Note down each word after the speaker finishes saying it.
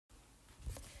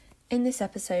In this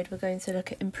episode, we're going to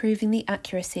look at improving the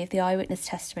accuracy of the eyewitness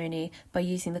testimony by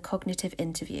using the cognitive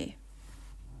interview.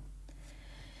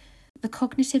 The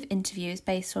cognitive interview is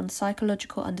based on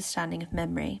psychological understanding of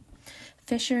memory.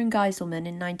 Fisher and Geiselman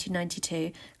in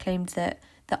 1992 claimed that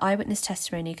the eyewitness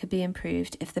testimony could be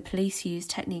improved if the police used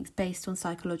techniques based on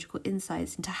psychological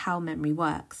insights into how memory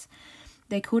works.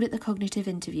 They called it the cognitive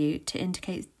interview to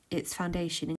indicate its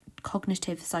foundation in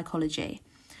cognitive psychology.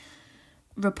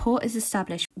 Rapport is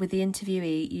established with the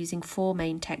interviewee using four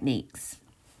main techniques.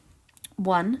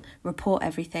 1. Report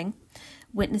everything.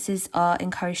 Witnesses are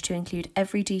encouraged to include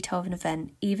every detail of an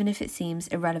event, even if it seems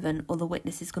irrelevant or the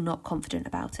witness is not confident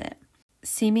about it.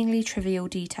 Seemingly trivial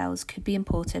details could be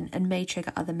important and may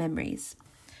trigger other memories.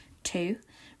 2.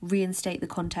 Reinstate the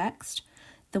context.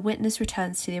 The witness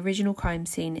returns to the original crime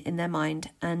scene in their mind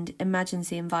and imagines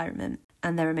the environment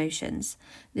and their emotions.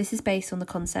 This is based on the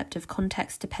concept of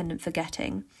context-dependent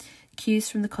forgetting.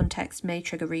 Cues from the context may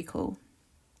trigger recall.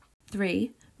 3.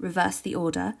 Reverse the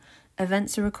order.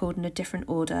 Events are recalled in a different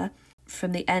order,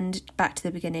 from the end back to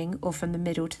the beginning or from the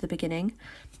middle to the beginning.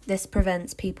 This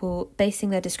prevents people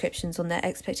basing their descriptions on their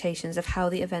expectations of how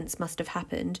the events must have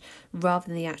happened rather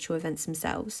than the actual events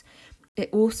themselves.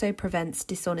 It also prevents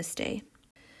dishonesty.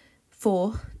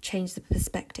 4. Change the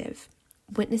perspective.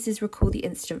 Witnesses recall the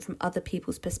incident from other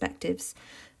people's perspectives.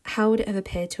 How would it have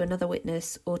appeared to another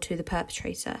witness or to the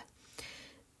perpetrator?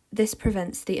 This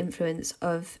prevents the influence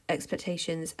of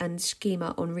expectations and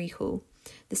schema on recall.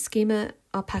 The schema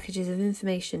are packages of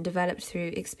information developed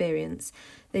through experience.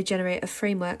 They generate a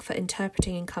framework for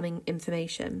interpreting incoming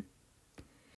information.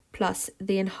 Plus,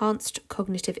 the enhanced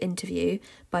cognitive interview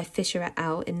by Fisher et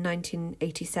al. In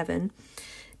 1987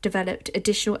 developed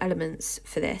additional elements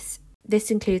for this.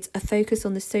 This includes a focus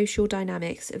on the social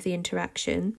dynamics of the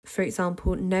interaction, for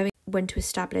example, knowing when to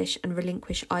establish and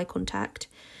relinquish eye contact.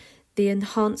 The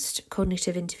enhanced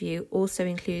cognitive interview also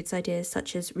includes ideas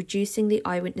such as reducing the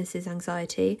eyewitness's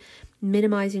anxiety,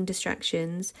 minimising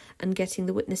distractions, and getting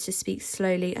the witness to speak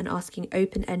slowly and asking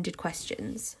open-ended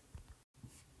questions.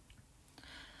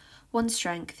 One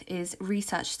strength is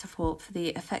research support for the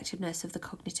effectiveness of the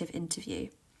cognitive interview.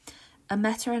 A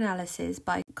meta-analysis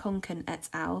by Konken et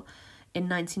al. In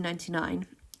 1999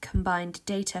 combined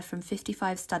data from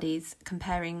 55 studies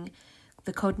comparing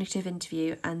the cognitive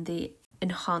interview and the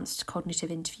enhanced cognitive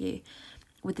interview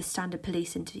with the standard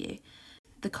police interview.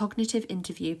 The cognitive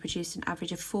interview produced an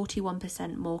average of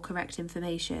 41% more correct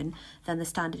information than the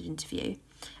standard interview.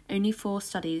 Only 4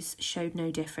 studies showed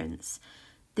no difference.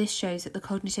 This shows that the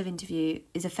cognitive interview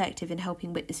is effective in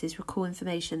helping witnesses recall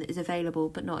information that is available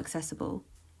but not accessible.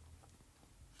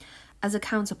 As a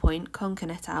counterpoint, Konken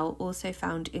et al. Also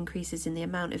found increases in the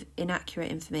amount of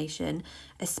inaccurate information,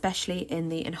 especially in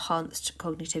the enhanced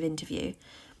cognitive interview,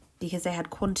 because they had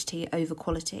quantity over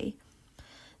quality.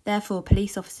 Therefore,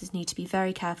 police officers need to be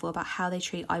very careful about how they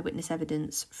treat eyewitness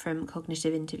evidence from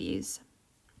cognitive interviews.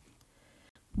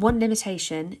 One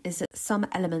limitation is that some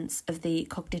elements of the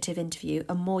cognitive interview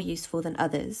are more useful than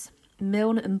others.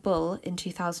 Milne and Bull in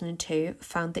 2002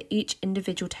 found that each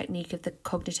individual technique of the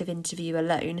cognitive interview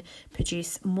alone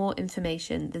produced more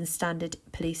information than standard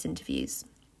police interviews.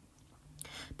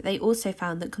 But they also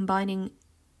found that combining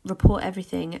report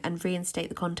everything and reinstate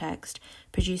the context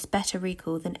produced better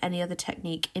recall than any other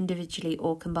technique individually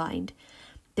or combined.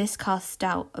 This casts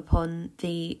doubt upon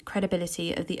the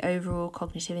credibility of the overall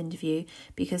cognitive interview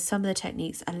because some of the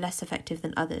techniques are less effective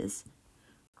than others.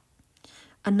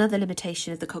 Another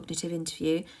limitation of the cognitive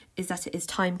interview is that it is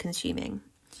time-consuming.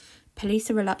 Police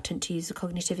are reluctant to use the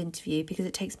cognitive interview because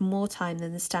it takes more time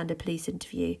than the standard police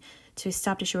interview to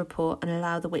establish a report and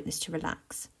allow the witness to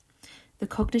relax. The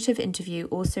cognitive interview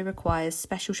also requires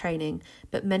special training,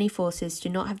 but many forces do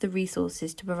not have the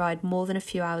resources to provide more than a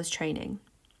few hours training.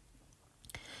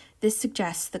 This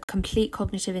suggests that complete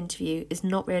cognitive interview is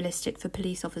not realistic for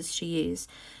police officers to use,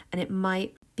 and it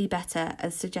might be better,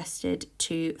 as suggested,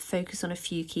 to focus on a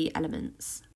few key elements.